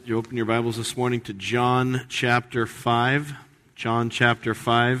You open your Bibles this morning to John chapter 5. John chapter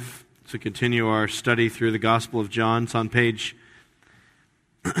 5. To continue our study through the Gospel of John. It's on page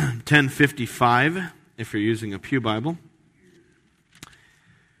 1055 if you're using a pew Bible.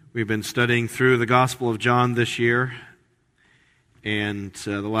 We've been studying through the Gospel of John this year. And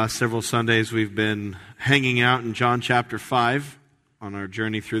the last several Sundays we've been hanging out in John chapter 5 on our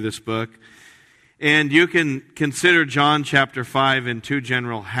journey through this book. And you can consider John chapter 5 in two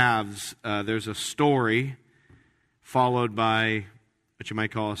general halves. There's a story followed by what you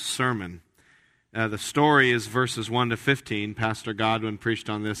might call a sermon. The story is verses 1 to 15. Pastor Godwin preached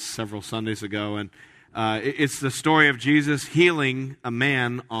on this several Sundays ago. And it's the story of Jesus healing a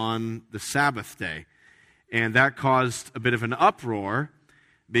man on the Sabbath day. And that caused a bit of an uproar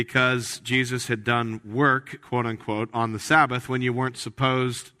because Jesus had done work, quote unquote, on the Sabbath when you weren't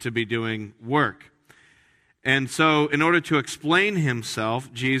supposed to be doing work. And so, in order to explain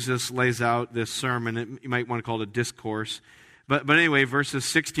himself, Jesus lays out this sermon. You might want to call it a discourse. But anyway, verses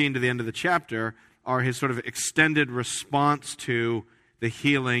 16 to the end of the chapter are his sort of extended response to the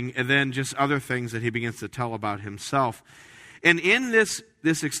healing, and then just other things that he begins to tell about himself. And in this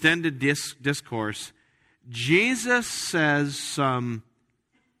extended discourse, Jesus says some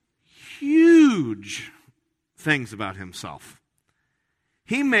huge things about himself.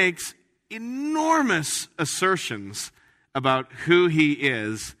 He makes enormous assertions about who he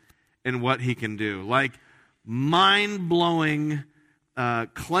is and what he can do. Like mind-blowing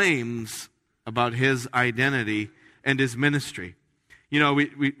claims about his identity and his ministry. You know,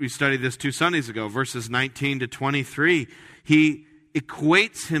 we studied this 2 Sundays ago, verses 19 to 23. He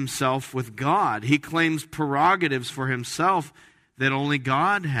equates himself with God. He claims prerogatives for himself that only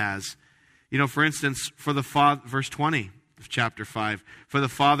God has. You know, for instance, for the Father, verse 20 of chapter 5, for the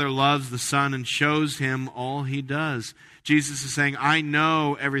Father loves the Son and shows him all he does. Jesus is saying, I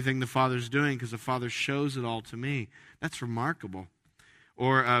know everything the Father's doing because the Father shows it all to me. That's remarkable.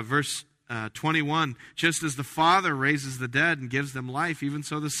 Or verse 21, just as the Father raises the dead and gives them life, even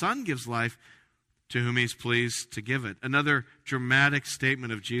so the Son gives life to whom he's pleased to give it. Another dramatic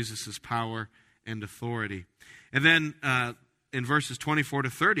statement of Jesus' power and authority. And then in verses 24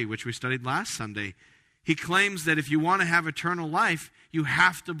 to 30, which we studied last Sunday, he claims that if you want to have eternal life, you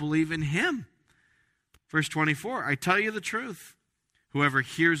have to believe in him. Verse 24, I tell you the truth. Whoever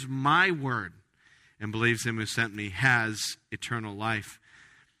hears my word and believes him who sent me has eternal life.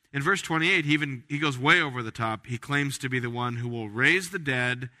 In verse 28, he goes way over the top. He claims to be the one who will raise the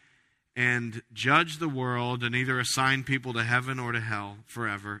dead and judge the world and either assign people to heaven or to hell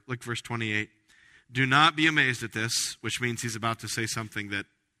forever. Look, verse 28. Do not be amazed at this, which means he's about to say something that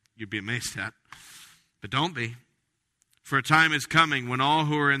you'd be amazed at. But don't be. For a time is coming when all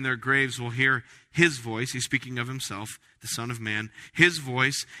who are in their graves will hear his voice. He's speaking of himself, the Son of Man, his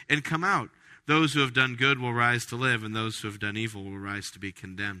voice, and come out. Those who have done good will rise to live, and those who have done evil will rise to be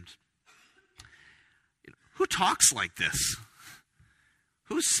condemned. Who talks like this?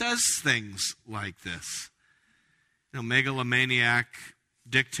 Who says things like this? You know, megalomaniac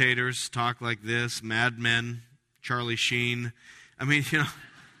dictators talk like this, madmen, Charlie Sheen. I mean, you know,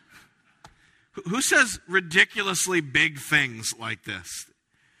 who says ridiculously big things like this?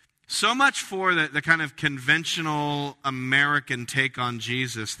 So much for the kind of conventional American take on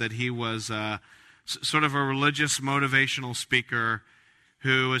Jesus, that he was sort of a religious motivational speaker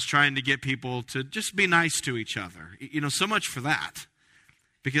who was trying to get people to just be nice to each other. You know, so much for that.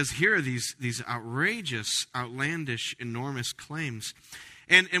 Because here are these outrageous, outlandish, enormous claims.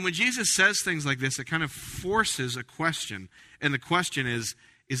 And when Jesus says things like this, it kind of forces a question. And the question is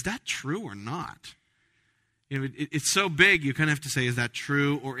that true or not? You know, it's so big, you kind of have to say, is that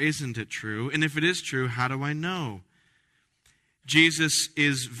true or isn't it true? And if it is true, how do I know? Jesus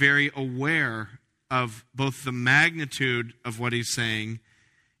is very aware of both the magnitude of what he's saying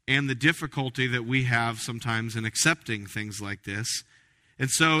and the difficulty that we have sometimes in accepting things like this. And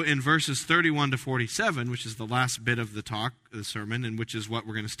so in verses 31 to 47, which is the last bit of the sermon, and which is what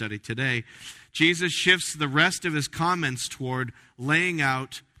we're going to study today, Jesus shifts the rest of his comments toward laying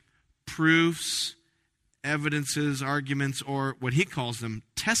out proofs, evidences, arguments, or what he calls them,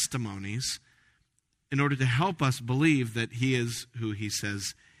 testimonies, in order to help us believe that he is who he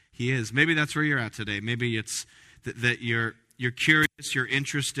says he is. Maybe that's where you're at today. Maybe it's that you're curious, you're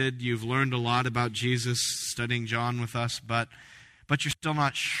interested, you've learned a lot about Jesus studying John with us, but you're still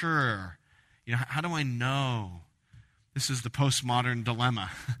not sure. You know, how do I know? This is the postmodern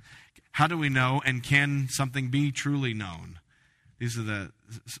dilemma. How do we know, and can something be truly known? These are the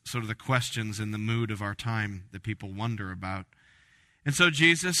sort of the questions in the mood of our time that people wonder about. And so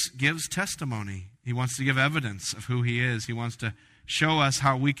Jesus gives testimony. He wants to give evidence of who he is. He wants to show us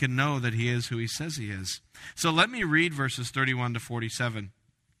how we can know that he is who he says he is. So let me read verses 31 to 47.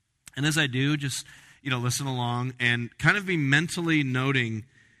 And as I do, just, listen along and kind of be mentally noting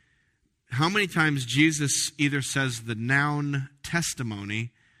how many times Jesus either says the noun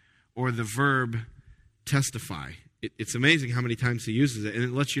testimony or the verb testify. It's amazing how many times he uses it, and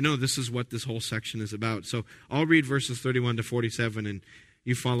it lets you know this is what this whole section is about. So I'll read verses 31 to 47, and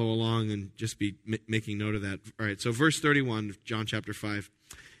you follow along and just be making note of that. All right, so verse 31 of John chapter 5,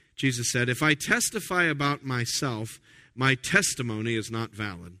 Jesus said, "If I testify about myself, my testimony is not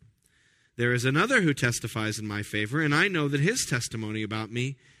valid. There is another who testifies in my favor, and I know that his testimony about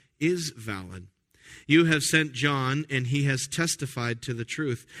me is valid. You have sent John, and he has testified to the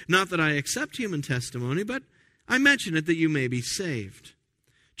truth. Not that I accept human testimony, but I mention it that you may be saved.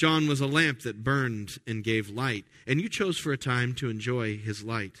 John was a lamp that burned and gave light, and you chose for a time to enjoy his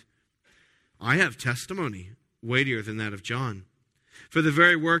light. I have testimony weightier than that of John. For the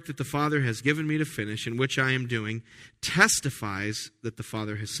very work that the Father has given me to finish, and which I am doing, testifies that the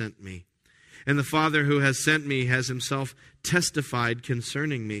Father has sent me. And the Father who has sent me has himself testified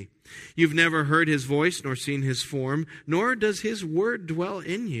concerning me. You've never heard his voice nor seen his form, nor does his word dwell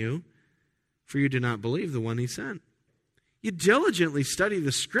in you, for you do not believe the one he sent. You diligently study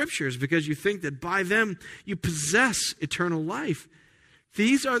the Scriptures because you think that by them you possess eternal life.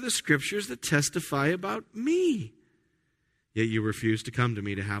 These are the Scriptures that testify about me. Yet you refuse to come to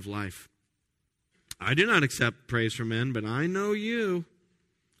me to have life. I do not accept praise from men, but I know you.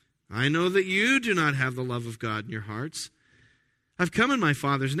 I know that you do not have the love of God in your hearts. I've come in my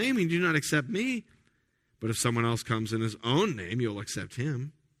Father's name, and you do not accept me. But if someone else comes in his own name, you'll accept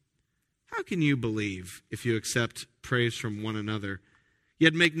him. How can you believe if you accept praise from one another,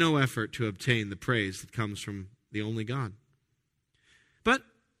 yet make no effort to obtain the praise that comes from the only God? But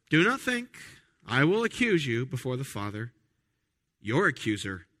do not think I will accuse you before the Father. Your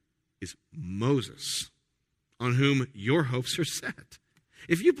accuser is Moses, on whom your hopes are set.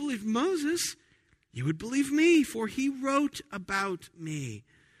 If you believe Moses, you would believe me, for he wrote about me.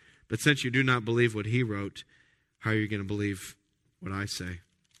 But since you do not believe what he wrote, how are you going to believe what I say?"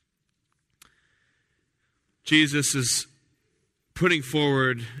 Jesus is putting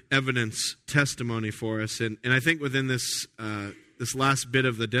forward evidence, testimony for us. And I think within this last bit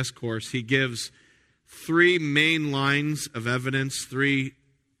of the discourse, he gives three main lines of evidence, three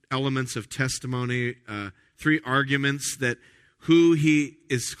elements of testimony, three arguments that who he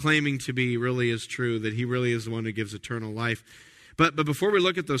is claiming to be really is true, that he really is the one who gives eternal life. But before we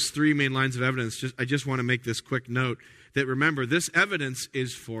look at those three main lines of evidence, I just want to make this quick note that remember, this evidence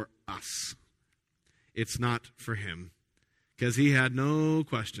is for us. It's not for him, because he had no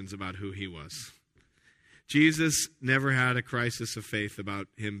questions about who he was. Jesus never had a crisis of faith about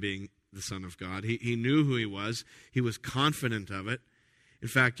him being the Son of God. He knew who he was. He was confident of it. In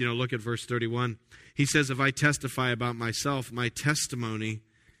fact, look at verse 31. He says, "If I testify about myself, my testimony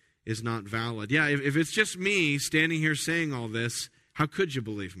is not valid." Yeah, if it's just me standing here saying all this, how could you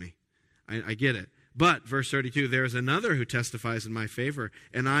believe me? I get it. But, verse 32, "There is another who testifies in my favor,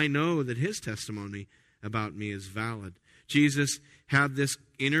 and I know that his testimony about me is valid." Jesus had this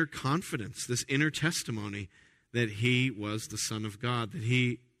inner confidence, this inner testimony that he was the Son of God, that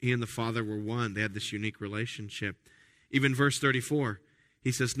he and the Father were one. They had this unique relationship. Even verse 34,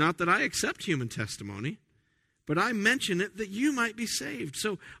 he says, "Not that I accept human testimony, but I mention it that you might be saved."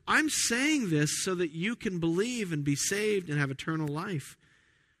 So I'm saying this so that you can believe and be saved and have eternal life.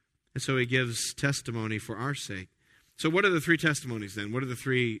 And so he gives testimony for our sake. So what are the three testimonies then? What are the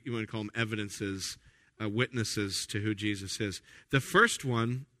three, you want to call them evidences, witnesses to who Jesus is? The first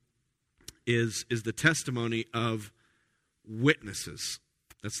one is the testimony of witnesses.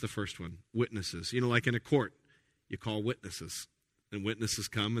 That's the first one, witnesses. Like in a court, you call witnesses. And witnesses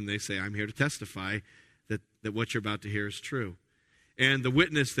come and they say, "I'm here to testify that what you're about to hear is true." And the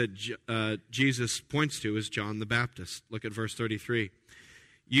witness that Jesus points to is John the Baptist. Look at verse 33.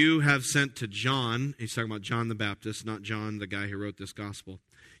 "You have sent to John," he's talking about John the Baptist, not John, the guy who wrote this gospel.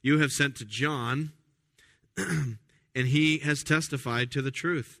 "You have sent to John, and he has testified to the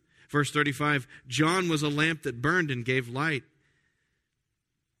truth." Verse 35, "John was a lamp that burned and gave light,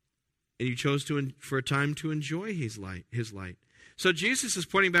 and you chose for a time to enjoy his light." So Jesus is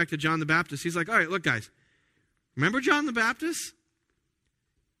pointing back to John the Baptist. He's like, all right, look, guys, remember John the Baptist?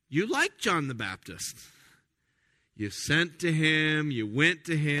 You like John the Baptist. You sent to him. You went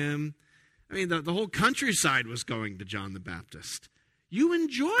to him. I mean, the whole countryside was going to John the Baptist. You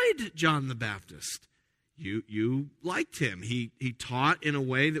enjoyed John the Baptist. You liked him. He taught in a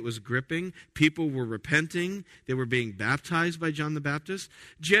way that was gripping. People were repenting. They were being baptized by John the Baptist.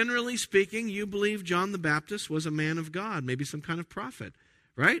 Generally speaking, you believe John the Baptist was a man of God, maybe some kind of prophet.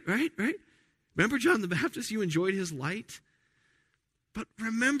 Right? Remember John the Baptist? You enjoyed his light. But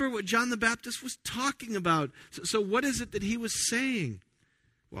remember what John the Baptist was talking about. So what is it that he was saying?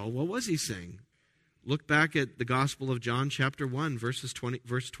 Well, what was he saying? Look back at the Gospel of John, chapter 1, verse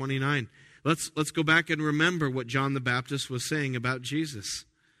 29. Let's go back and remember what John the Baptist was saying about Jesus.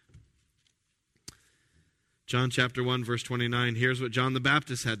 John chapter 1, verse 29. Here's what John the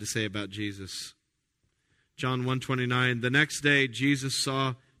Baptist had to say about Jesus. John 1:29. The next day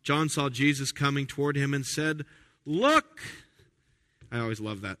John saw Jesus coming toward him and said, "Look." I always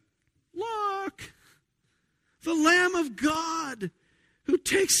love that. "Look, the Lamb of God who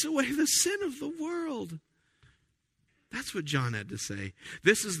takes away the sin of the world." That's what John had to say.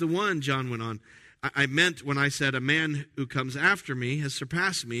 This is the one, John went on, I meant when I said, "A man who comes after me has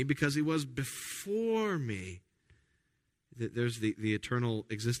surpassed me because he was before me." There's the eternal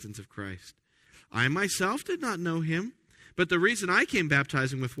existence of Christ. "I myself did not know him, but the reason I came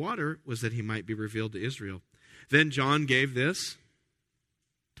baptizing with water was that he might be revealed to Israel." Then John gave this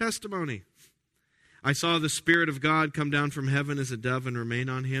testimony. "I saw the Spirit of God come down from heaven as a dove and remain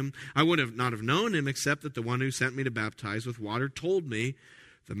on him. I would not have known him except that the one who sent me to baptize with water told me,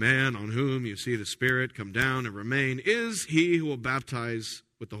 'The man on whom you see the Spirit come down and remain is he who will baptize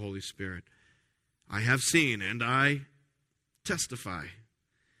with the Holy Spirit.' I have seen and I testify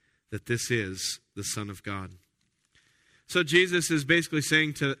that this is the Son of God." So Jesus is basically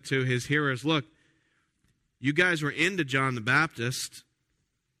saying to his hearers, look, you guys were into John the Baptist.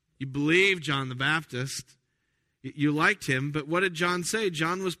 You believed John the Baptist. You liked him. But what did John say?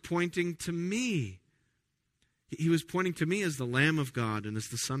 John was pointing to me. He was pointing to me as the Lamb of God and as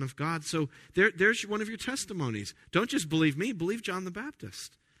the Son of God. So there's one of your testimonies. Don't just believe me, believe John the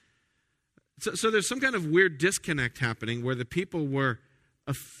Baptist. So there's some kind of weird disconnect happening where the people were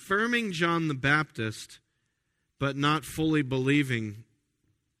affirming John the Baptist, but not fully believing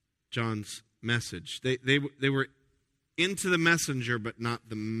John's message. They were into the messenger, but not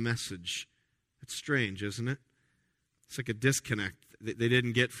the message. It's strange, isn't it? It's like a disconnect. They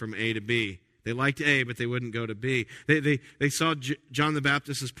didn't get from A to B. They liked A, but they wouldn't go to B. They saw John the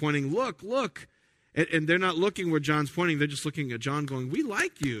Baptist as pointing, look. And they're not looking where John's pointing. They're just looking at John going, "We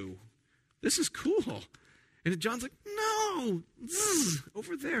like you. This is cool." And John's like, "No,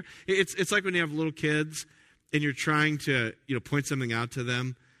 over there." It's like when you have little kids and you're trying to point something out to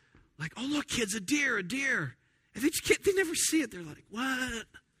them. Like, "Oh, look, kids, a deer. And they never see it. They're like, "What?"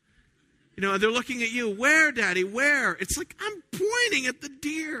 They're looking at you. "Where, Daddy, where?" It's like, "I'm pointing at the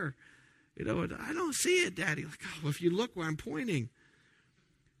deer." "I don't see it, Daddy." Like, "Oh, if you look where I'm pointing."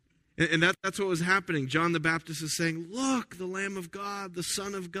 And that's what was happening. John the Baptist is saying, "Look, the Lamb of God, the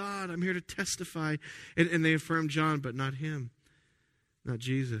Son of God. I'm here to testify." And they affirm John, but not him, not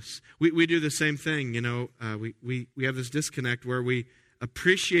Jesus. We do the same thing. We have this disconnect where we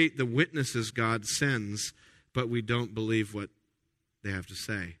appreciate the witnesses God sends, but we don't believe what they have to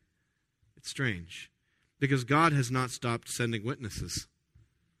say. It's strange, because God has not stopped sending witnesses.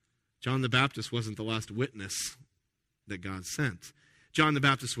 John the Baptist wasn't the last witness that God sent. John the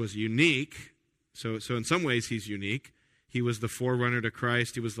Baptist was unique, so in some ways he's unique. He was the forerunner to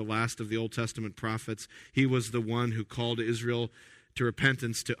Christ. He was the last of the Old Testament prophets. He was the one who called Israel to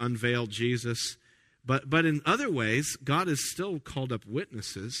repentance, to unveil Jesus. But in other ways, God has still called up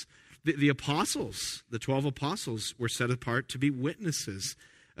witnesses. The apostles, the 12 apostles, were set apart to be witnesses.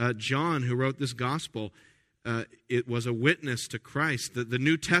 John, who wrote this gospel, it was a witness to Christ. The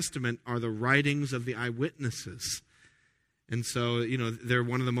New Testament are the writings of the eyewitnesses. And so, they're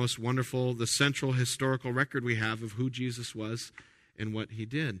one of the most wonderful, the central historical record we have of who Jesus was and what he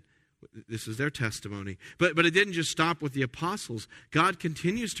did. This is their testimony. But it didn't just stop with the apostles. God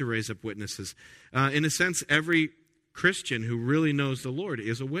continues to raise up witnesses. In a sense, every Christian who really knows the Lord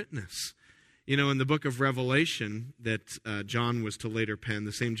is a witness. In the book of Revelation that John was to later pen,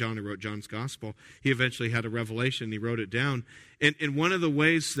 the same John who wrote John's Gospel, he eventually had a revelation, he wrote it down. And one of the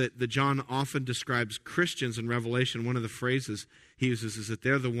ways that John often describes Christians in Revelation, one of the phrases he uses is that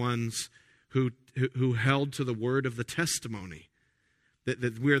they're the ones who held to the word of the testimony.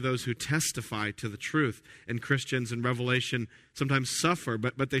 That we're those who testify to the truth. And Christians in Revelation sometimes suffer,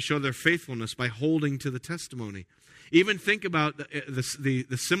 but they show their faithfulness by holding to the testimony. Even think about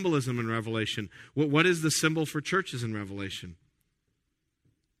the symbolism in Revelation. What is the symbol for churches in Revelation?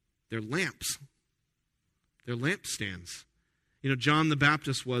 They're lamps. They're lampstands. John the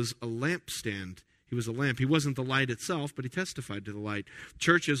Baptist was a lampstand. He was a lamp. He wasn't the light itself, but he testified to the light.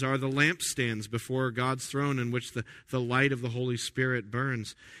 Churches are the lampstands before God's throne in which the light of the Holy Spirit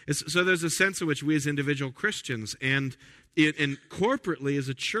burns. So there's a sense in which we as individual Christians and corporately as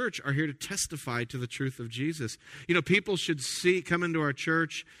a church are here to testify to the truth of Jesus. People should come into our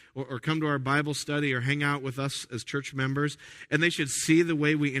church or come to our Bible study or hang out with us as church members, and they should see the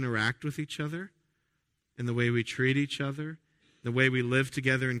way we interact with each other and the way we treat each other, the way we live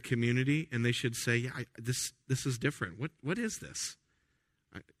together in community, and they should say, yeah, this is different. What is this?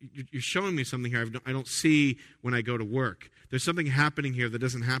 You're showing me something here I don't see when I go to work. There's something happening here that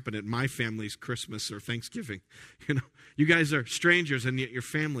doesn't happen at my family's Christmas or Thanksgiving. You guys are strangers, and yet you're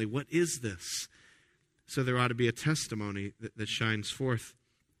family. What is this? So there ought to be a testimony that shines forth.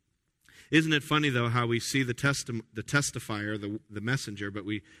 Isn't it funny, though, how we see the testifier, the messenger, but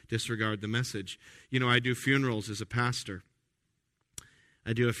we disregard the message? I do funerals as a pastor.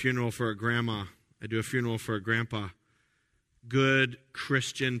 I do a funeral for a grandma. I do a funeral for a grandpa. Good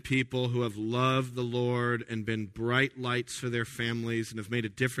Christian people who have loved the Lord and been bright lights for their families and have made a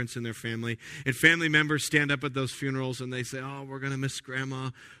difference in their family. And family members stand up at those funerals and they say, oh, we're going to miss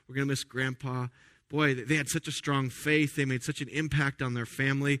grandma. We're going to miss grandpa. Boy, they had such a strong faith. They made such an impact on their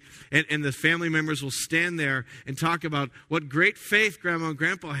family. And the family members will stand there and talk about what great faith grandma and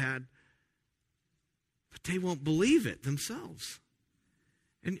grandpa had. But they won't believe it themselves.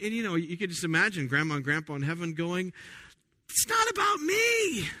 And you could just imagine grandma and grandpa in heaven going, it's not about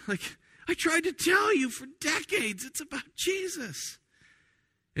me. Like, I tried to tell you for decades, it's about Jesus.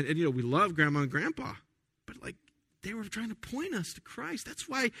 And we love grandma and grandpa, but they were trying to point us to Christ. That's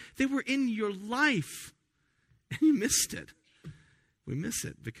why they were in your life. And you missed it. We miss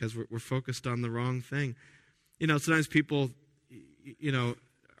it because we're focused on the wrong thing. Sometimes people,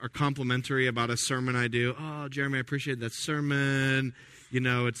 are complimentary about a sermon I do. Oh, Jeramie, I appreciate that sermon.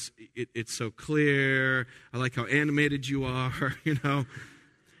 It's so clear. I like how animated you are.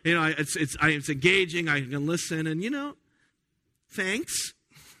 It's engaging. I can listen, and thanks.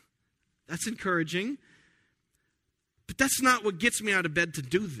 That's encouraging. But that's not what gets me out of bed to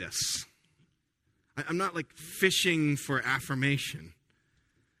do this. I'm not fishing for affirmation.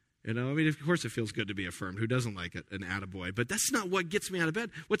 Of course it feels good to be affirmed. Who doesn't like it? An attaboy. But that's not what gets me out of bed.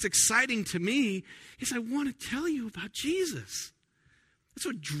 What's exciting to me is I want to tell you about Jesus. That's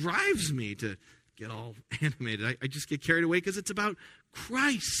what drives me to get all animated. I just get carried away because it's about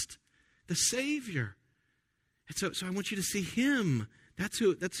Christ, the Savior. And so I want you to see Him. That's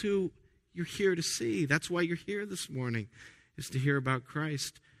who you're here to see. That's why you're here this morning, is to hear about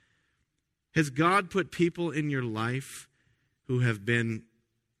Christ. Has God put people in your life who have been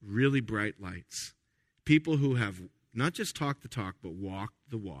really bright lights? People who have not just talked the talk, but walked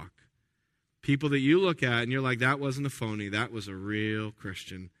the walk. People that you look at and you're like, that wasn't a phony. That was a real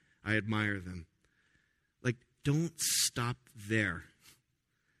Christian. I admire them. Don't stop there.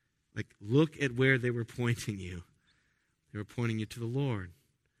 Look at where they were pointing you. They were pointing you to the Lord.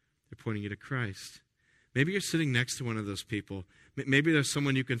 They're pointing you to Christ. Maybe you're sitting next to one of those people. Maybe there's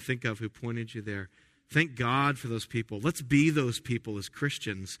someone you can think of who pointed you there. Thank God for those people. Let's be those people as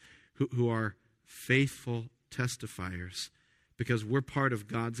Christians who are faithful testifiers, because we're part of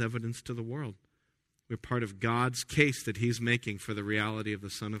God's evidence to the world. We're part of God's case that He's making for the reality of the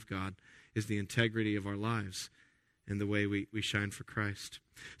Son of God is the integrity of our lives and the way we shine for Christ.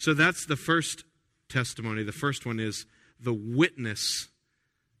 So that's the first testimony. The first one is the witnesses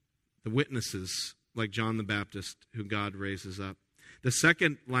like John the Baptist who God raises up. The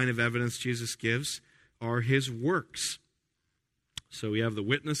second line of evidence Jesus gives are His works. So we have the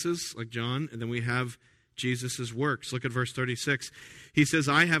witnesses like John, and then we have Jesus' works. Look at verse 36. He says,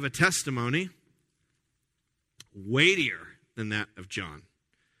 I have a testimony weightier than that of John.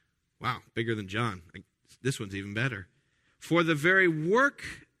 Wow, bigger than John. This one's even better. For the very work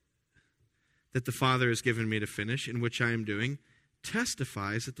that the Father has given me to finish, in which I am doing,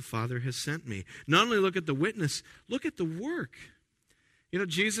 testifies that the Father has sent me. Not only look at the witness, look at the work.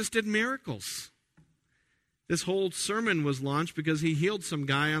 Jesus did miracles. This whole sermon was launched because He healed some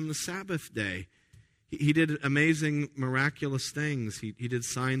guy on the Sabbath day. He did amazing, miraculous things. He did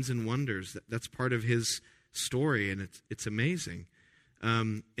signs and wonders. That's part of His story, and it's amazing.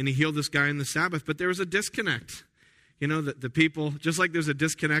 And He healed this guy on the Sabbath, but there was a disconnect. The people, just like there's a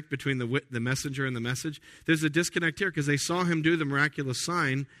disconnect between the messenger and the message, there's a disconnect here because they saw Him do the miraculous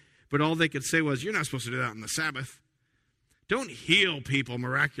sign, but all they could say was, you're not supposed to do that on the Sabbath. Don't heal people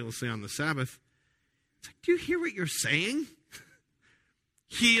miraculously on the Sabbath. It's do you hear what you're saying?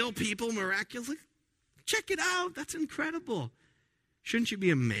 Heal people miraculously? Check it out. That's incredible. Shouldn't you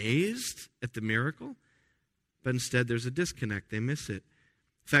be amazed at the miracle? But instead, there's a disconnect. They miss it.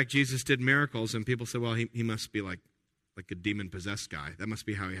 In fact, Jesus did miracles, and people said, well, he must be like a demon-possessed guy. That must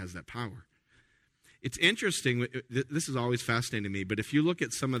be how he has that power. It's interesting. This is always fascinating to me, but if you look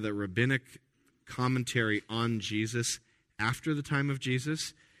at some of the rabbinic commentary on Jesus after the time of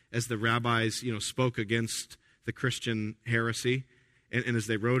Jesus, as the rabbis, spoke against the Christian heresy, and as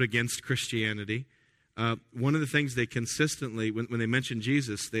they wrote against Christianity, one of the things they consistently, when they mention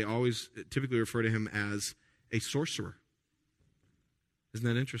Jesus, they always typically refer to him as a sorcerer. Isn't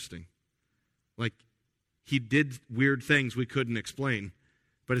that interesting? Like, he did weird things we couldn't explain,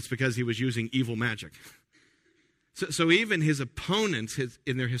 but it's because he was using evil magic. So even his opponents,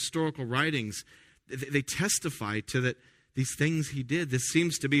 in their historical writings, they testify to that these things he did. This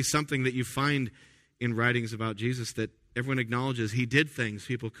seems to be something that you find in writings about Jesus, that everyone acknowledges he did things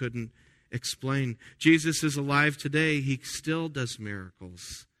people couldn't explain. Jesus is alive today. He still does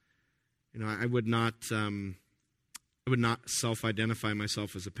miracles. I would not self-identify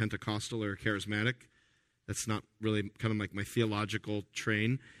myself as a Pentecostal or a charismatic. That's not really kind of like my theological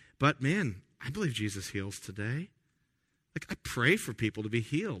train. But man, I believe Jesus heals today. Like, I pray for people to be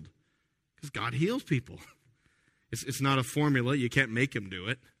healed because God heals people. It's not a formula. You can't make him do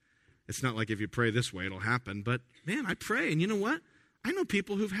it. It's not like if you pray this way, it'll happen. But man, I pray. And you know what? I know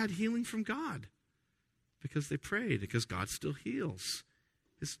people who've had healing from God because they prayed, because God still heals.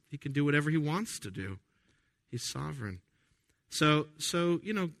 He can do whatever he wants to do. He's sovereign. So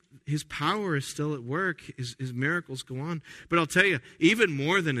his power is still at work. His miracles go on. But I'll tell you, even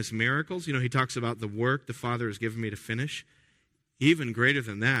more than his miracles, he talks about the work the Father has given me to finish. Even greater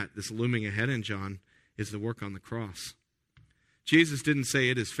than that, this looming ahead in John, is the work on the cross. Jesus didn't say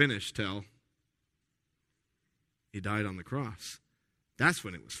it is finished till he died on the cross. That's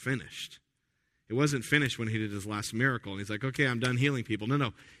when it was finished. It wasn't finished when he did his last miracle and he's like, okay, I'm done healing people.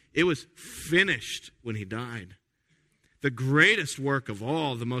 No. It was finished when he died. The greatest work of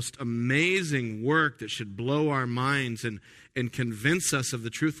all, the most amazing work that should blow our minds and convince us of the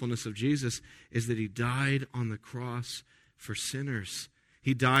truthfulness of Jesus, is that he died on the cross for sinners.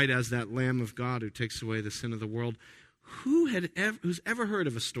 He died as that Lamb of God who takes away the sin of the world. Who's ever heard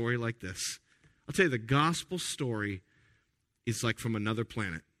of a story like this? I'll tell you, the gospel story is like from another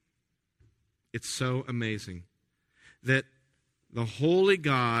planet. It's so amazing that the holy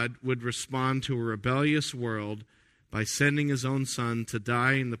God would respond to a rebellious world by sending his own son to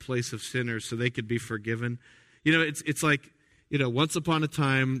die in the place of sinners so they could be forgiven. It's like, once upon a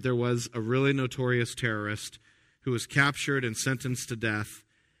time there was a really notorious terrorist who was captured and sentenced to death.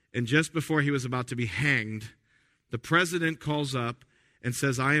 And just before he was about to be hanged, the president calls up and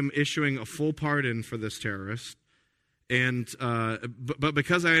says, I am issuing a full pardon for this terrorist. And but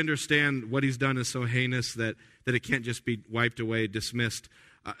because I understand what he's done is so heinous that it can't just be wiped away, dismissed,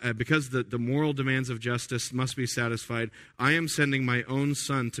 because the moral demands of justice must be satisfied, I am sending my own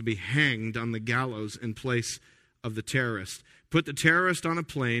son to be hanged on the gallows in place of the terrorist. Put the terrorist on a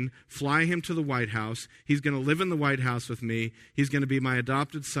plane, fly him to the White House. He's going to live in the White House with me. He's going to be my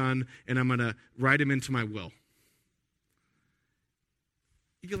adopted son, and I'm going to write him into my will.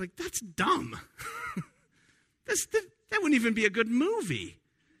 You're like, that's dumb. That wouldn't even be a good movie.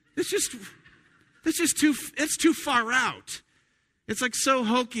 It's too far out. It's like so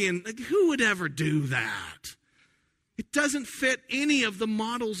hokey, and like, who would ever do that? It doesn't fit any of the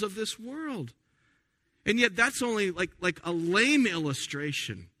models of this world. And yet that's only like a lame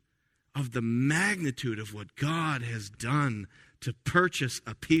illustration of the magnitude of what God has done to purchase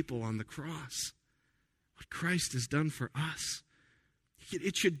a people on the cross. What Christ has done for us.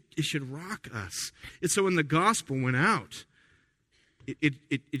 It should rock us. And so when the gospel went out, it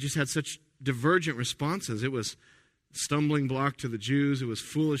just had such divergent responses. It was stumbling block to the Jews. It was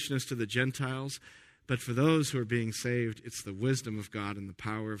foolishness to the Gentiles. But for those who are being saved, it's the wisdom of God and the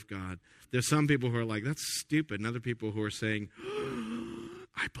power of God. There's some people who are like, that's stupid. And other people who are saying,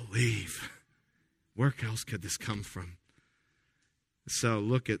 I believe. Where else could this come from? So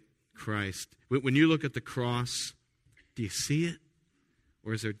look at Christ. When you look at the cross, do you see it?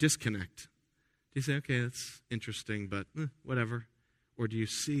 Or is there a disconnect? Do you say, okay, that's interesting, but whatever? Or do you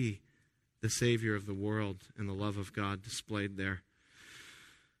see the Savior of the world and the love of God displayed there?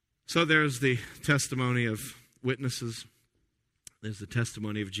 So there's the testimony of witnesses. There's the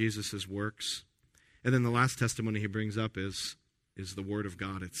testimony of Jesus' works. And then the last testimony he brings up is the Word of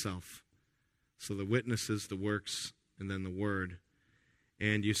God itself. So the witnesses, the works, and then the Word.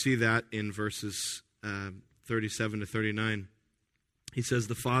 And you see that in verses 37 to 39. He says,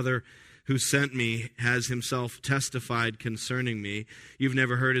 the Father who sent me has himself testified concerning me. You've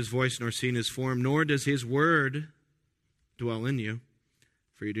never heard his voice nor seen his form, nor does his word dwell in you,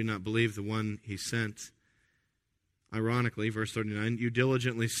 for you do not believe the one he sent. Ironically, verse 39, you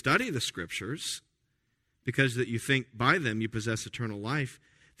diligently study the Scriptures because that you think by them you possess eternal life.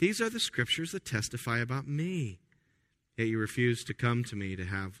 These are the Scriptures that testify about me, yet you refuse to come to me to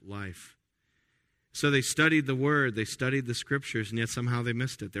have life. So they studied the Word, they studied the Scriptures, and yet somehow they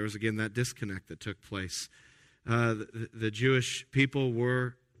missed it. There was again that disconnect that took place. The Jewish people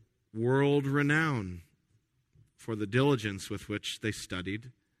were world-renowned for the diligence with which they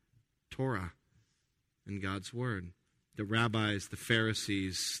studied Torah and God's Word. The rabbis, the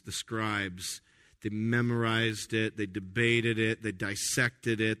Pharisees, the scribes, they memorized it, they debated it, they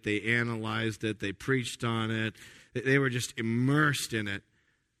dissected it, they analyzed it, they preached on it. They were just immersed in it.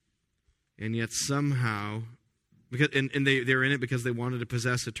 And yet somehow, and they were in it because they wanted to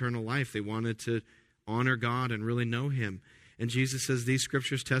possess eternal life. They wanted to honor God and really know Him. And Jesus says, these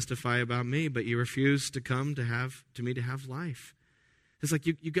Scriptures testify about me, but you refuse to come to me to have life. It's like,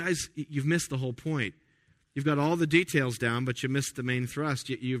 you guys, you've missed the whole point. You've got all the details down, but you missed the main thrust.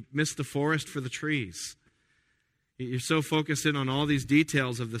 You've missed the forest for the trees. You're so focused in on all these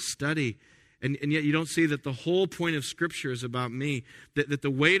details of the study, and yet you don't see that the whole point of Scripture is about me, that the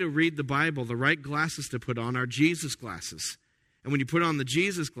way to read the Bible, the right glasses to put on are Jesus glasses. And when you put on the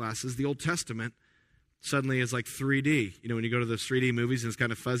Jesus glasses, the Old Testament suddenly is like 3D. You know, when you go to those 3D movies and it's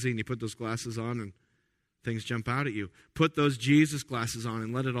kind of fuzzy and you put those glasses on and things jump out at you. Put those Jesus glasses on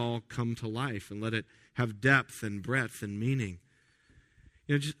and let it all come to life and let it have depth and breadth and meaning.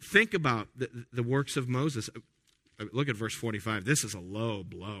 You know, just think about the works of Moses. Look at verse 45. This is a low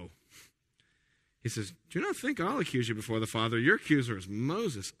blow. He says, do not think I'll accuse you before the Father. Your accuser is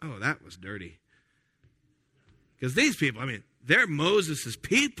Moses. Oh, that was dirty. Because these people, they're Moses'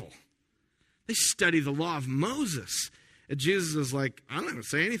 people. They study the law of Moses. And Jesus is like, I'm not going to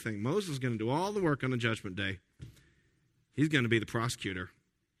say anything. Moses is going to do all the work on the judgment day. He's going to be the prosecutor.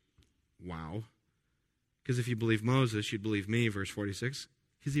 Wow. Because if you believe Moses, you'd believe me, verse 46,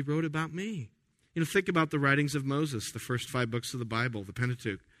 because he wrote about me. You know, think about the writings of Moses, the first 5 books of the Bible, the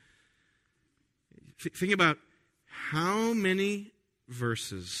Pentateuch. Think about how many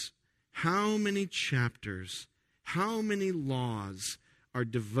verses, how many chapters, how many laws are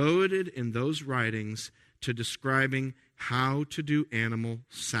devoted in those writings to describing how to do animal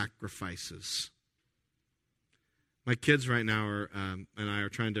sacrifices. My kids right now and I are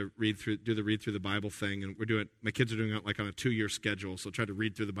trying to do the read through the Bible thing, and my kids are doing it like on a 2-year schedule, so try to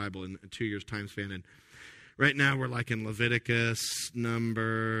read through the Bible in a 2 years time span. And right now we're like in Leviticus,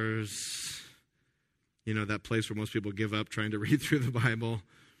 Numbers, you know, that place where most people give up trying to read through the Bible.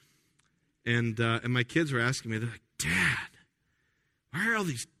 And my kids were asking me, they're like, Dad, why are all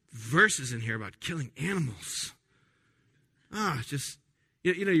these verses in here about killing animals? Just,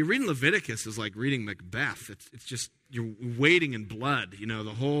 you know, you're reading Leviticus is like reading Macbeth. It's just, you're wading in blood, you know,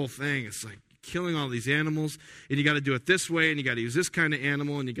 the whole thing. It's like killing all these animals, and you got to do it this way, and you got to use this kind of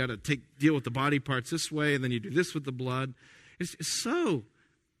animal, and you got to deal with the body parts this way, and then you do this with the blood. It's so,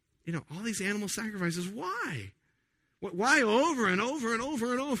 you know, all these animal sacrifices, why? Why over and over and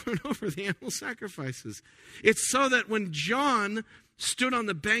over and over and over the animal sacrifices? It's so that when John stood on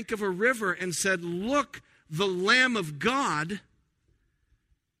the bank of a river and said, look, the Lamb of God,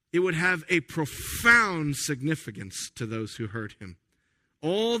 it would have a profound significance to those who heard him.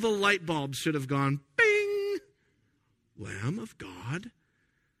 All the light bulbs should have gone, bing, Lamb of God.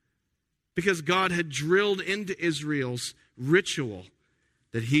 Because God had drilled into Israel's ritual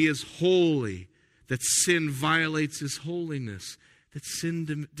that he is holy, that sin violates his holiness, that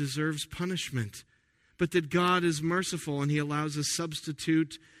sin deserves punishment, but that God is merciful and he allows a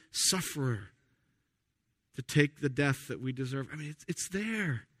substitute sufferer to take the death that we deserve. It's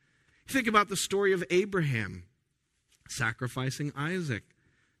there. Think about the story of Abraham sacrificing Isaac.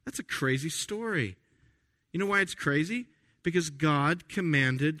 That's a crazy story. You know why it's crazy? Because God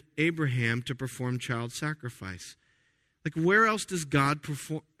commanded Abraham to perform child sacrifice. Like, where else does God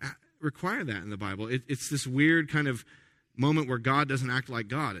require that in the Bible? It's this weird kind of moment where God doesn't act like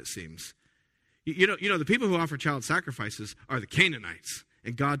God, it seems. You know, the people who offer child sacrifices are the Canaanites,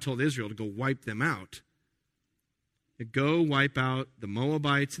 and God told Israel to go wipe them out. To go wipe out the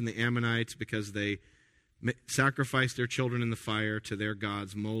Moabites and the Ammonites because they sacrificed their children in the fire to their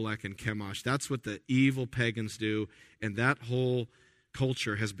gods, Molech and Chemosh. That's what the evil pagans do, and that whole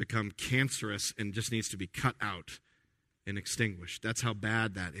culture has become cancerous and just needs to be cut out and extinguished. That's how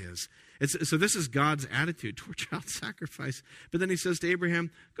bad that is. So this is God's attitude toward child sacrifice. But then he says to Abraham,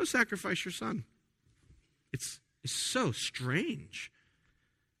 go sacrifice your son. It's so strange.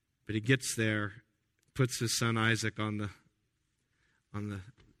 But he gets there, puts his son Isaac on the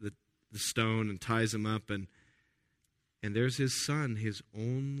stone and ties him up, and there's his son, his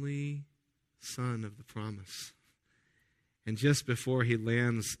only son of the promise. And just before he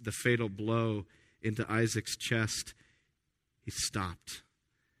lands the fatal blow into Isaac's chest, he stopped.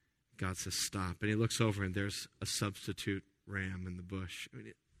 God says, stop. And he looks over and there's a substitute ram in the bush. I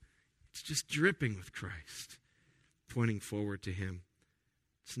mean, it's just dripping with Christ, pointing forward to him.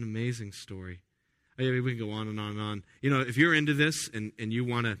 It's an amazing story. I mean, we can go on and on and on. You know, if you're into this and you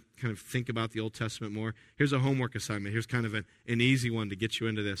want to kind of think about the Old Testament more, here's a homework assignment. Here's kind of an easy one to get you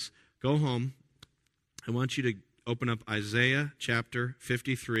into this. Go home. I want you to open up Isaiah chapter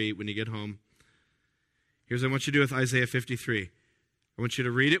 53 when you get home. Here's what I want you to do with Isaiah 53. I want you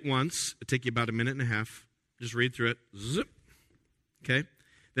to read it once. It'll take you about a minute and a half. Just read through it. Zip. Okay?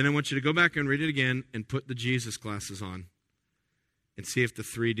 Then I want you to go back and read it again and put the Jesus glasses on and see if the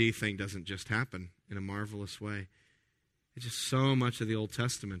 3D thing doesn't just happen in a marvelous way. It's just so much of the Old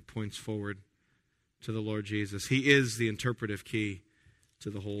Testament points forward to the Lord Jesus. He is the interpretive key to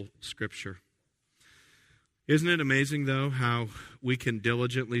the whole Scripture. Isn't it amazing, though, how we can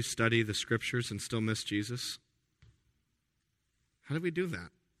diligently study the Scriptures and still miss Jesus? How do we do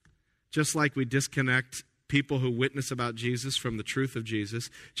that? Just like we disconnect people who witness about Jesus from the truth of Jesus,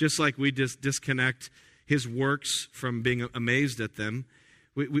 just like we disconnect his works from being amazed at them,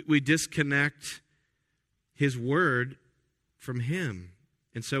 we disconnect his word from him.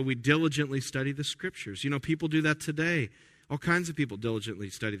 And so we diligently study the Scriptures. You know, people do that today. All kinds of people diligently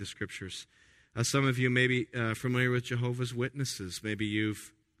study the Scriptures. Some of you may be familiar with Jehovah's Witnesses. Maybe you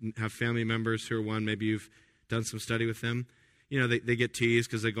have family members who are one. Maybe you've done some study with them. You know, they get teased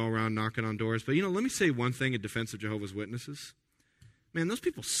because they go around knocking on doors. But, you know, let me say one thing in defense of Jehovah's Witnesses. Man, those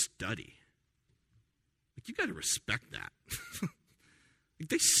people study. Like, you got to respect that. Like,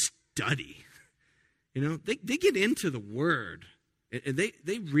 they study. You know, they get into the Word. And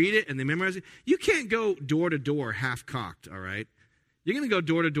they read it and they memorize it. You can't go door to door half-cocked, all right? You're going to go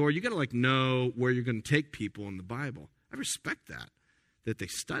door to door. You got to, like, know where you're going to take people in the Bible. I respect that they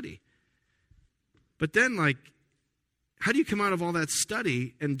study. But then, like, how do you come out of all that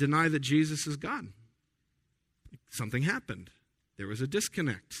study and deny that Jesus is God? Something happened. There was a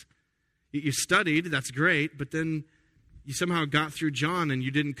disconnect. You studied, that's great, but then you somehow got through John and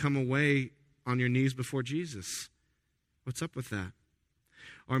you didn't come away on your knees before Jesus. What's up with that?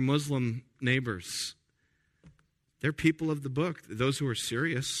 Our Muslim neighbors, they're people of the book, those who are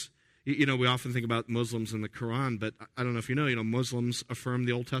serious. You know, we often think about Muslims in the Quran, but I don't know if you know, Muslims affirm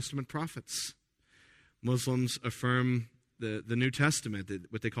the Old Testament prophets. Muslims affirm the New Testament,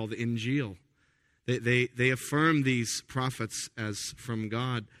 what they call the Injil. They affirm these prophets as from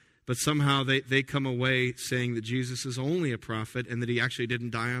God, but somehow they come away saying that Jesus is only a prophet and that he actually didn't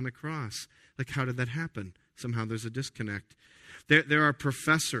die on the cross. Like, how did that happen? Somehow there's a disconnect. There are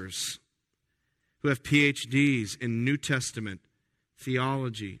professors who have PhDs in New Testament,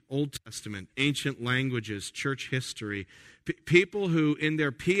 theology, Old Testament, ancient languages, church history. People who, in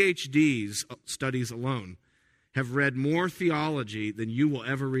their PhDs studies alone, have read more theology than you will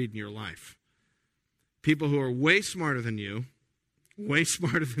ever read in your life. People who are way smarter than you, way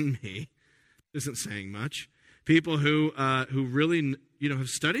smarter than me, isn't saying much. People who really have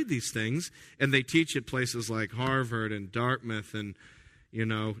studied these things, and they teach at places like Harvard and Dartmouth and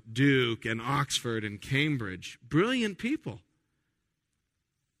Duke and Oxford and Cambridge. Brilliant people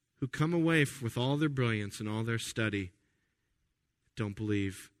who come away with all their brilliance and all their study, don't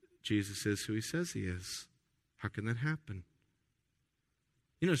believe Jesus is who he says he is. How can that happen?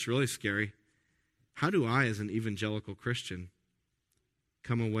 It's really scary. How do I, as an evangelical Christian,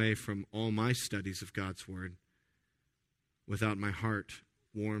 come away from all my studies of God's Word without my heart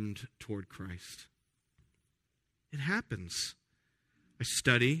warmed toward Christ? It happens. I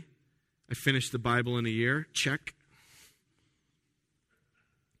study. I finish the Bible in a year. Check.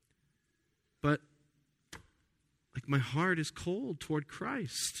 But, my heart is cold toward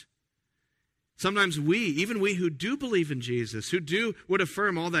Christ. Sometimes even we who do believe in Jesus, who would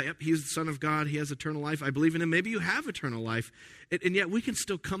affirm all that, yep, he's the Son of God, he has eternal life, I believe in him, maybe you have eternal life, and yet we can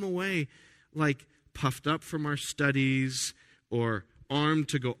still come away puffed up from our studies, or armed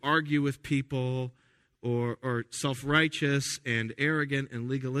to go argue with people, or self-righteous and arrogant and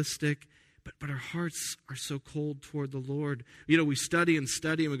legalistic, but our hearts are so cold toward the Lord. We study and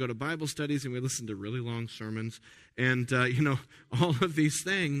study, and we go to Bible studies, and we listen to really long sermons, and, all of these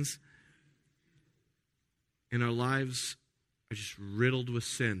things. And our lives are just riddled with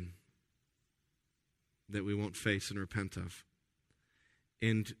sin that we won't face and repent of.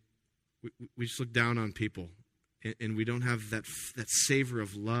 And we just look down on people, and we don't have that savor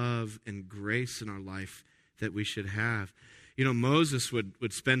of love and grace in our life that we should have. Moses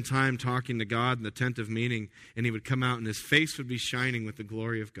would spend time talking to God in the tent of meeting, and he would come out, and his face would be shining with the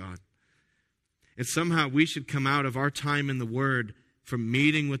glory of God. And somehow we should come out of our time in the Word from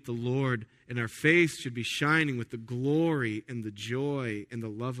meeting with the Lord, and our faith should be shining with the glory and the joy and the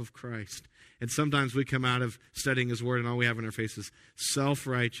love of Christ. And sometimes we come out of studying His Word and all we have in our face is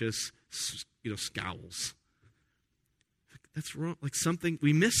self-righteous, scowls. That's wrong. Like something,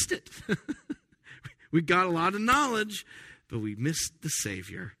 we missed it. We got a lot of knowledge, but we missed the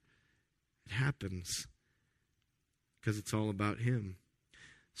Savior. It happens because it's all about Him.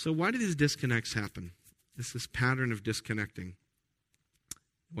 So why do these disconnects happen? This pattern of disconnecting.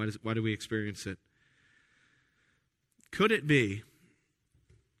 Why do we experience it? Could it be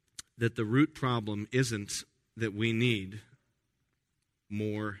that the root problem isn't that we need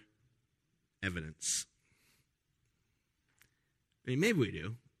more evidence? I mean, maybe we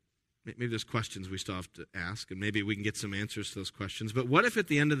do. Maybe there's questions we still have to ask, and maybe we can get some answers to those questions. But what if at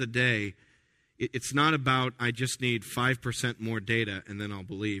the end of the day, it's not about I just need 5% more data and then I'll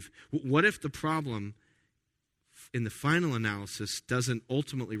believe? What if the problem in the final analysis doesn't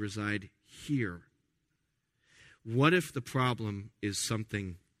ultimately reside here? What if the problem is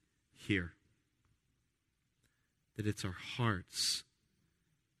something here? That it's our hearts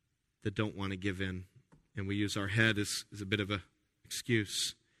that don't want to give in, and we use our head as a bit of an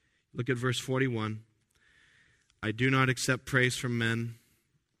excuse. Look at verse 41. I do not accept praise from men,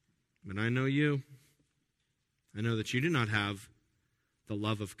 but I know you. I know that you do not have the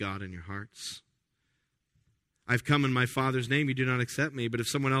love of God in your hearts. I've come in my Father's name, you do not accept me, but if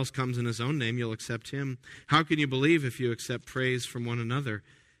someone else comes in his own name, you'll accept him. How can you believe if you accept praise from one another,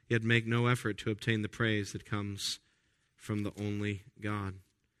 yet make no effort to obtain the praise that comes from the only God?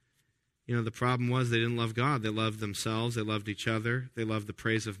 You know, the problem was they didn't love God. They loved themselves. They loved each other. They loved the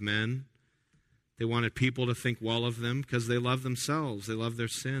praise of men. They wanted people to think well of them because they loved themselves. They loved their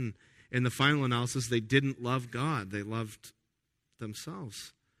sin. In the final analysis, they didn't love God. They loved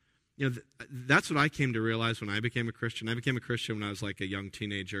themselves. You know, that's what I came to realize when I became a Christian. I became a Christian when I was like a young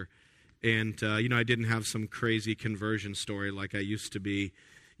teenager. And, I didn't have some crazy conversion story like I used to be,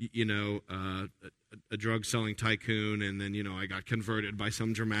 a drug-selling tycoon, and then, I got converted by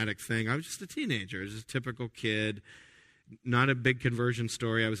some dramatic thing. I was just a teenager. I was just a typical kid, not a big conversion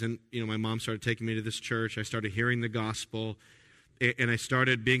story. I was in, my mom started taking me to this church. I started hearing the gospel, and I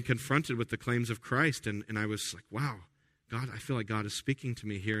started being confronted with the claims of Christ, and I was like, wow, God, I feel like God is speaking to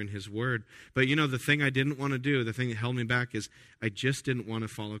me here in His Word. But, the thing I didn't want to do, the thing that held me back is I just didn't want to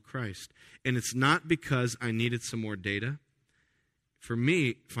follow Christ. And it's not because I needed some more data. For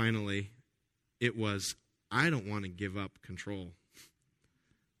me, finally, it was, I don't want to give up control.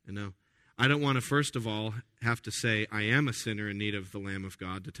 I don't want to, first of all, have to say, I am a sinner in need of the Lamb of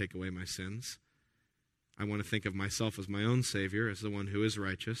God to take away my sins. I want to think of myself as my own Savior, as the one who is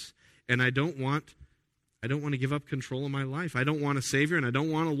righteous. And I don't want to give up control of my life. I don't want a Savior, and I don't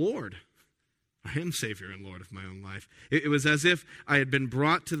want a Lord. I am Savior and Lord of my own life. It was as if I had been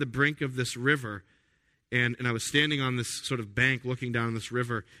brought to the brink of this river, and I was standing on this sort of bank looking down this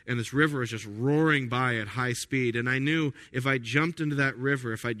river, and this river is just roaring by at high speed. And I knew if I jumped into that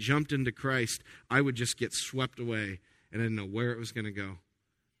river, if I jumped into Christ, I would just get swept away, and I didn't know where it was going to go.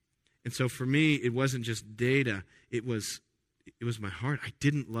 And so for me, it wasn't just data. It was my heart. I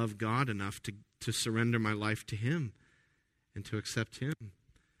didn't love God enough to surrender my life to Him and to accept Him.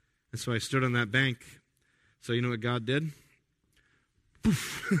 And so I stood on that bank. So you know what God did?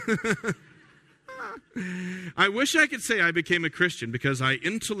 Poof. I wish I could say I became a Christian because I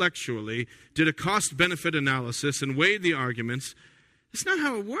intellectually did a cost-benefit analysis and weighed the arguments. That's not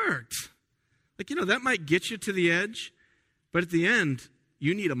how it worked. That might get you to the edge, but at the end,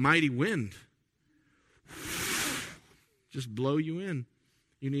 you need a mighty wind. Just blow you in.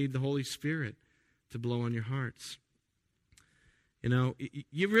 You need the Holy Spirit to blow on your hearts.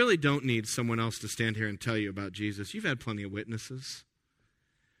 You really don't need someone else to stand here and tell you about Jesus. You've had plenty of witnesses.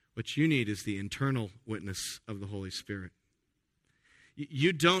 What you need is the internal witness of the Holy Spirit.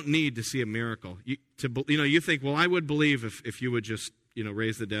 You don't need to see a miracle. You think, well, I would believe if you would just,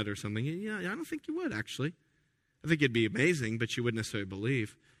 raise the dead or something. Yeah, I don't think you would, actually. I think it'd be amazing, but you wouldn't necessarily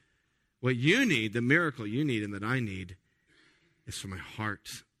believe. What you need, the miracle you need and that I need, is for my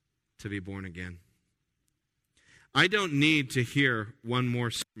heart to be born again. I don't need to hear one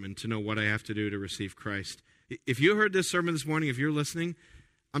more sermon to know what I have to do to receive Christ. If you heard this sermon this morning, if you're listening,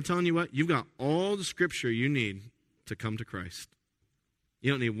 I'm telling you what, you've got all the scripture you need to come to Christ.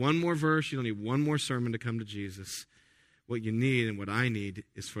 You don't need one more verse. You don't need one more sermon to come to Jesus. What you need and what I need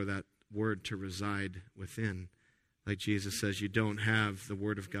is for that word to reside within. Like Jesus says, you don't have the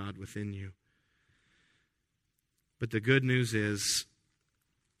Word of God within you. But the good news is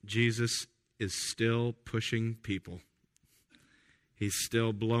Jesus is still pushing people. He's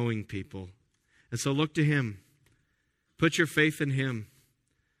still blowing people. And so look to him. Put your faith in him.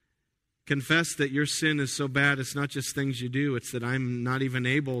 Confess that your sin is so bad, it's not just things you do, it's that I'm not even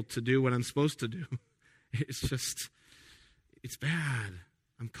able to do what I'm supposed to do. It's bad.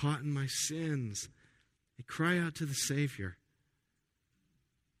 I'm caught in my sins. And cry out to the Savior.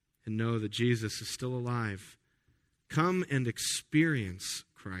 And know that Jesus is still alive. Come and experience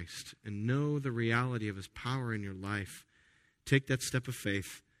Christ and know the reality of his power in your life. Take that step of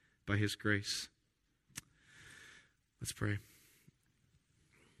faith by his grace. Let's pray.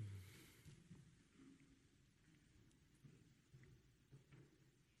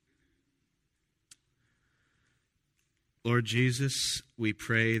 Lord Jesus, we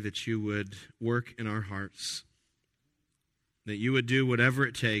pray that you would work in our hearts, that you would do whatever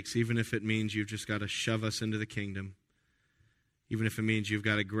it takes, even if it means you've just got to shove us into the kingdom, even if it means you've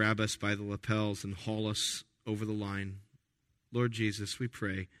got to grab us by the lapels and haul us over the line. Lord Jesus, we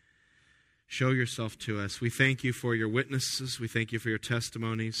pray, show yourself to us. We thank you for your witnesses. We thank you for your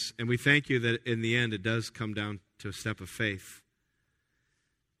testimonies. And we thank you that in the end it does come down to a step of faith,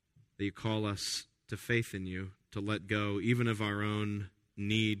 that you call us to faith in you, to let go even of our own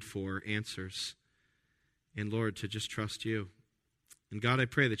need for answers. And Lord, to just trust you. And God, I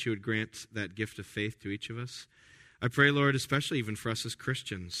pray that you would grant that gift of faith to each of us. I pray, Lord, especially even for us as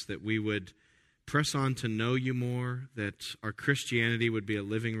Christians, that we would press on to know you more, that our Christianity would be a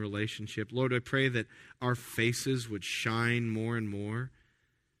living relationship. Lord, I pray that our faces would shine more and more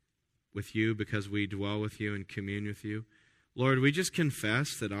with you because we dwell with you and commune with you. Lord, we just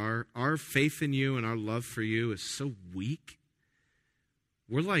confess that our faith in you and our love for you is so weak.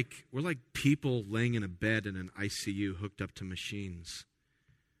 We're like people laying in a bed in an ICU hooked up to machines.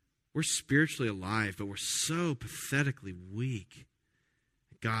 We're spiritually alive, but we're so pathetically weak.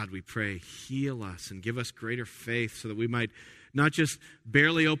 God, we pray, heal us and give us greater faith so that we might not just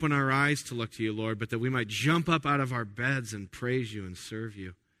barely open our eyes to look to you, Lord, but that we might jump up out of our beds and praise you and serve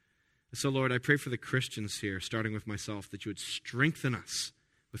you. So, Lord, I pray for the Christians here, starting with myself, that you would strengthen us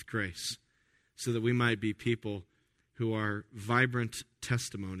with grace so that we might be people who are vibrant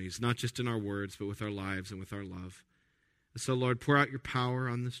testimonies, not just in our words, but with our lives and with our love. So, Lord, pour out your power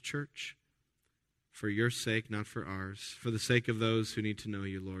on this church for your sake, not for ours. For the sake of those who need to know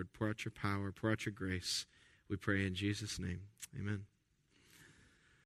you, Lord, pour out your power, pour out your grace. We pray in Jesus' name. Amen.